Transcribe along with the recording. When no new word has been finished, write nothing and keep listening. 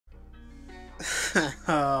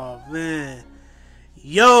Oh man,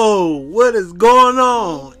 yo, what is going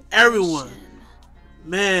on, everyone?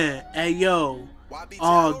 Man, hey yo,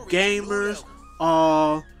 all gamers,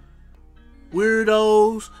 all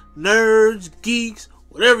weirdos, nerds, geeks,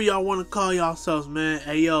 whatever y'all want to call yourselves, man.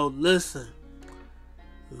 Hey yo, listen,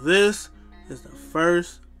 this is the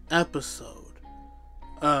first episode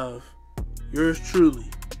of yours truly,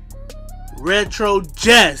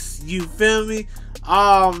 Retrojess. You feel me?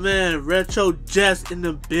 Oh man, Retrojess in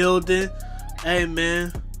the building. Hey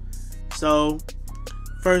man, so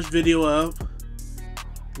first video up.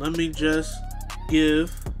 Let me just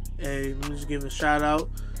give a shout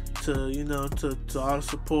out to to all the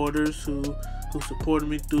supporters who supported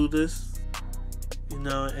me through this.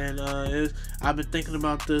 I've been thinking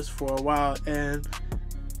about this for a while, and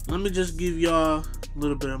let me just give y'all a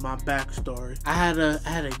little bit of my backstory. I had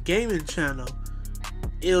a gaming channel.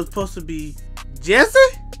 It was supposed to be Jesse.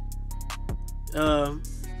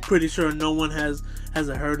 Pretty sure no one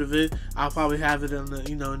hasn't heard of it. I'll probably have it in the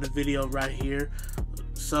in the video right here.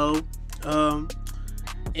 So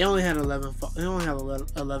it only had 11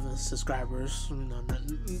 subscribers.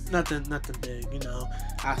 Nothing big.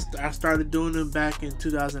 I started doing it back in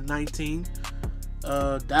 2019.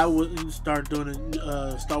 That was start doing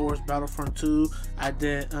Star Wars Battlefront 2. I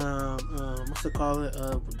did what's it called?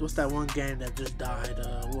 What's that one game that just died?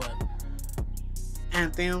 What?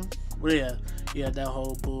 Anthem? Well, yeah, that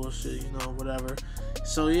whole bullshit, whatever.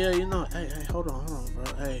 So yeah, hey, hold on, bro.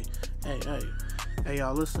 Hey,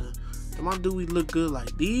 y'all, listen. Do my Dewey look good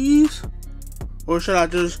like these, or should I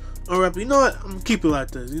just unwrap? You know what? I'm gonna keep it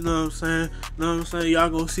like this. You know what I'm saying? Y'all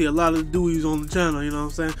gonna see a lot of Deweys on the channel. You know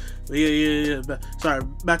what I'm saying? But yeah. Sorry,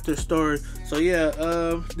 back to the story. So yeah,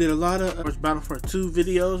 did a lot of Battlefront 2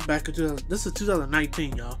 videos back in this is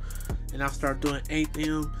 2019, y'all, and I started doing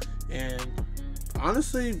Anthem. And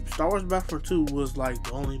honestly, Star Wars Battlefront 2 was like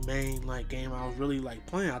the only main game I was really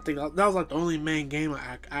playing. I think that was like the only main game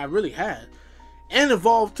I really had. And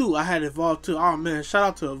Evolve 2, I had Evolve 2. Oh man, shout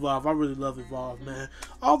out to Evolve. I really love Evolve, man.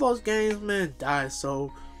 All those games, man, died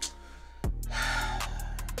so.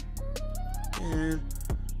 Man,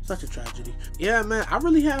 such a tragedy. Yeah, man, I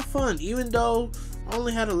really had fun. Even though I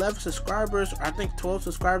only had 11 subscribers, or I think 12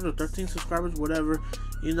 subscribers or 13 subscribers, whatever.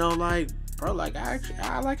 Bro, I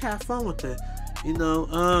have fun with it.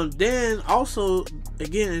 Then also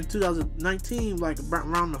again in 2019,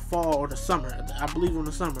 around the fall or the summer, I believe in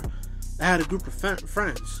the summer, I had a group of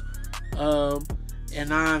friends,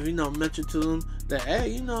 and I've mentioned to them that,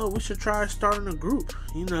 hey, we should try starting a group,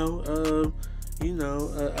 a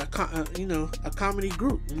comedy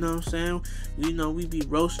group. You know what I'm saying? We be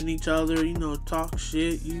roasting each other, talk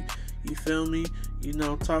shit. You feel me?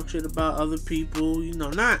 Talk shit about other people.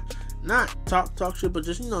 Not talk shit, but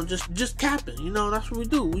just capping. That's what we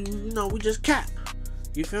do. We just cap.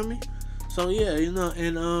 You feel me? So yeah,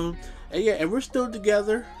 and we're still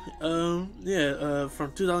together. From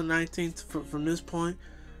 2019 from this point.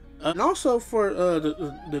 And also for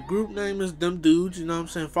the group name is Them Dudes. You know what I'm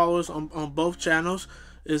saying? Follow us on both channels.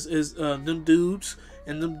 Is Them Dudes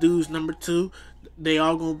and Them Dudes #2. They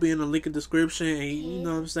all gonna be in the link in the description, and you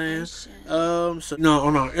know what I'm saying. So on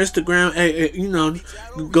our Instagram, hey,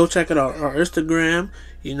 go check it out. Our Instagram,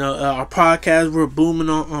 our podcast. We're booming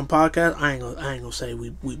on podcast. I ain't gonna say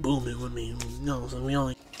we booming with me. So we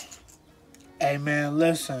only. Hey man,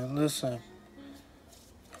 listen.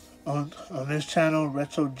 On this channel,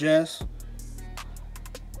 Retrojess,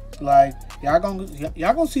 y'all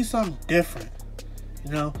gonna see something different.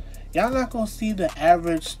 Y'all not gonna see the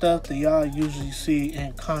average stuff that y'all usually see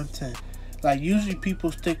in content. Usually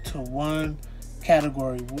people stick to one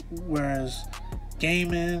category, whereas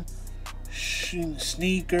gaming,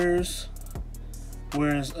 sneakers,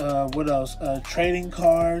 whereas what else? Trading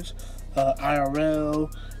cards, IRL,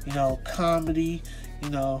 comedy,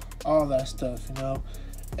 all that stuff,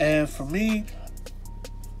 And for me,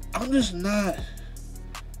 I'm just not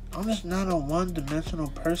a one-dimensional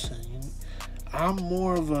person. I'm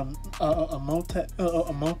more of a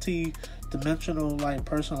multi-dimensional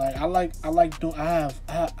person. I have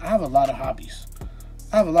a lot of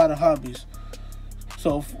hobbies.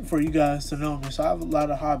 So for you guys to know me, so I have a lot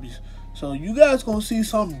of hobbies. So you guys gonna see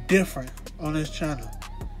something different on this channel.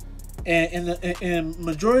 And in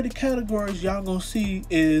majority categories y'all gonna see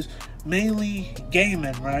is mainly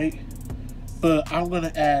gaming, right? But I'm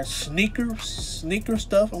gonna add sneaker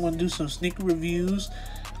stuff. I'm gonna do some sneaker reviews,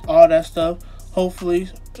 all that stuff. Hopefully,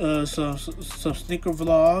 some sneaker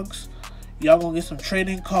vlogs. Y'all gonna get some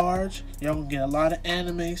trading cards. Y'all gonna get a lot of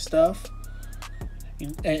anime stuff.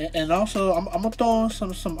 And also, I'm gonna throw in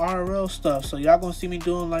some RL stuff. So y'all gonna see me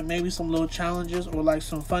doing like maybe some little challenges or like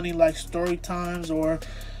some funny like story times, or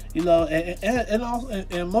and also,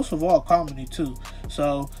 and most of all, comedy too.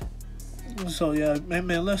 So yeah,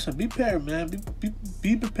 man, listen, be prepared, man.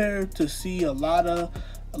 Be prepared to see a lot of,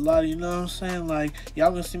 you know what I'm saying? Like, y'all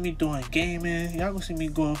gonna see me doing gaming. Y'all gonna see me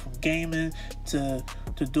going from gaming to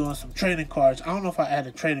doing some trading cards. I don't know if I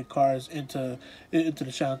added trading cards into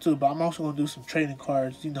the channel too, but I'm also gonna do some trading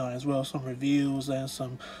cards, as well, some reviews and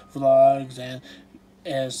some vlogs,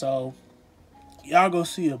 and so y'all gonna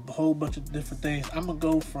see a whole bunch of different things. I'm gonna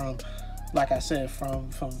go from, like I said,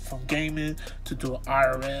 from gaming to do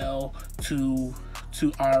IRL to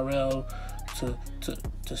IRL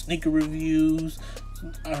to sneaker reviews,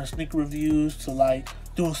 to like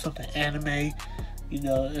doing something anime,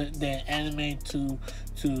 then anime to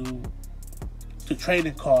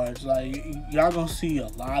trading cards. Like, y'all gonna see a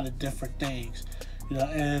lot of different things,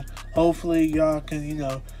 and hopefully y'all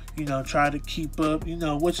can try to keep up,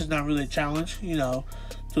 which is not really a challenge,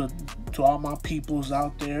 to all my peoples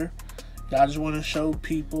out there. I just want to show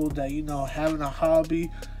people that, having a hobby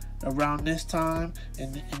around this time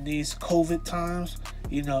and in these COVID times,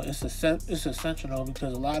 it's essential,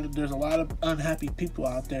 because there's a lot of unhappy people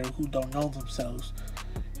out there who don't know themselves.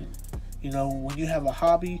 When you have a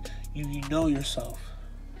hobby, you know yourself.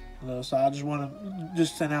 So I just want to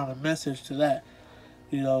send out a message to that.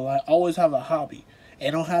 Like, always have a hobby.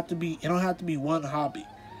 It don't have to be one hobby.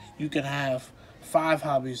 You can have 5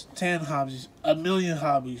 hobbies, 10 hobbies, 1,000,000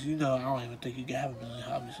 hobbies. I don't even think you can have 1,000,000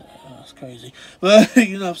 hobbies. That's crazy. But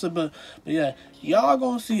you know what I'm saying. But yeah, y'all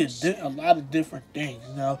gonna see a lot of different things.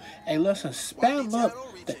 Hey, listen, spam up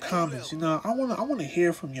the comments. I wanna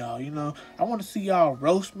hear from y'all. I wanna see y'all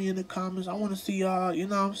roast me in the comments. I wanna see y'all. You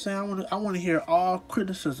know what I'm saying. I wanna hear all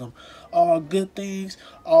criticism, all good things,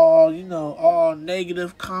 all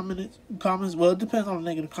negative comments. Well, it depends on the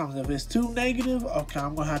negative comments. If it's too negative, okay,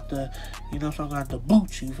 I'm gonna have to, I'm gonna have to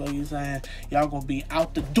boot you, for you saying. Y'all gonna be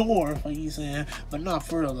out the door, for you saying. But not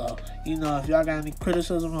for real though. If y'all got any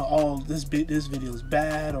criticism of, this video is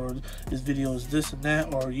bad, or this video is this and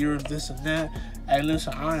that, or you're this and that, hey,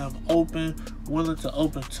 listen, I am willing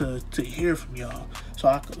to hear from y'all, so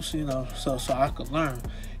I could, so I could learn,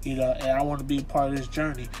 and I want to be a part of this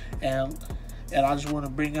journey, and I just want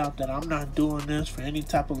to bring out that I'm not doing this for any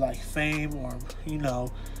type of like fame, or y'all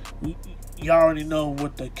already know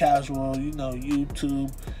what the casual,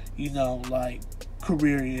 YouTube, like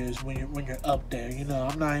career is when you're up there.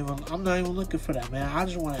 I'm not even looking for that, man. I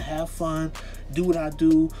just want to have fun, do what I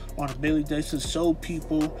do on a daily basis, show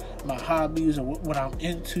people my hobbies or what I'm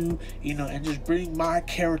into, and just bring my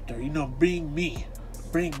character, bring me.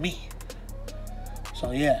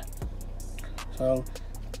 So yeah, so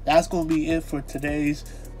that's gonna be it for today's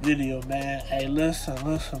video, man. Hey, listen,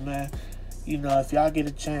 man. If y'all get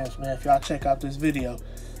a chance, man, if y'all check out this video,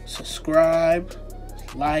 subscribe,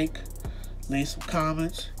 like, leave some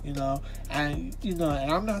comments, and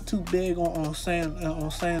I'm not too big on saying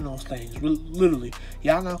those things. Literally,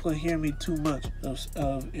 y'all not gonna hear me too much of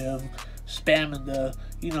spamming the,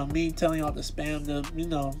 me telling y'all to spam the,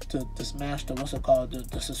 to smash the, what's it called,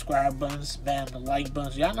 the subscribe button, spam the like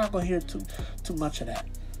buttons. Y'all not gonna hear too much of that.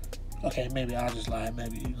 Okay, maybe I just lied.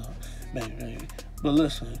 Maybe maybe. But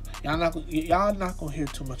listen, y'all not gonna hear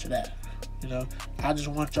too much of that. I just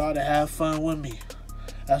want y'all to have fun with me.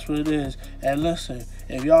 That's what it is. And listen,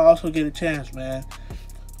 if y'all also get a chance, man,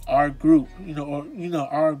 our group,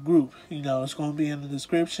 our group, it's gonna be in the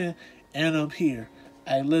description and up here.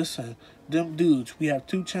 Hey, listen, them dudes, we have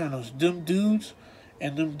 2 channels, them dudes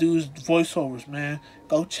and them dudes voiceovers, man.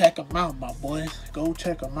 Go check them out, my boys. Go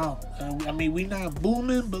check them out. I mean, we not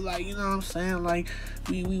booming, but like, you know what I'm saying? Like,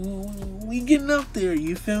 we getting up there,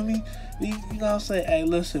 you feel me? You know what I'm saying? Hey,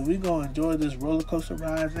 listen, we gonna enjoy this roller coaster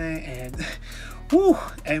ride, man, and whew,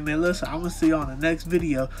 hey man, listen, I'm gonna see y'all in the next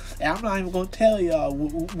video, and I'm not even gonna tell y'all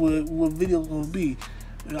what video's gonna be.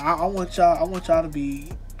 I want y'all to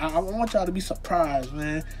be, I want y'all to be surprised,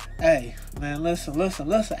 man. Hey, man, listen.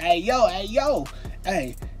 Hey, yo.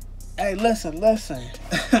 Hey, listen.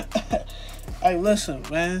 Hey, listen,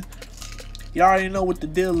 man. Y'all already know what the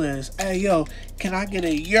deal is. Hey, yo, can I get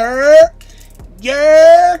a yer?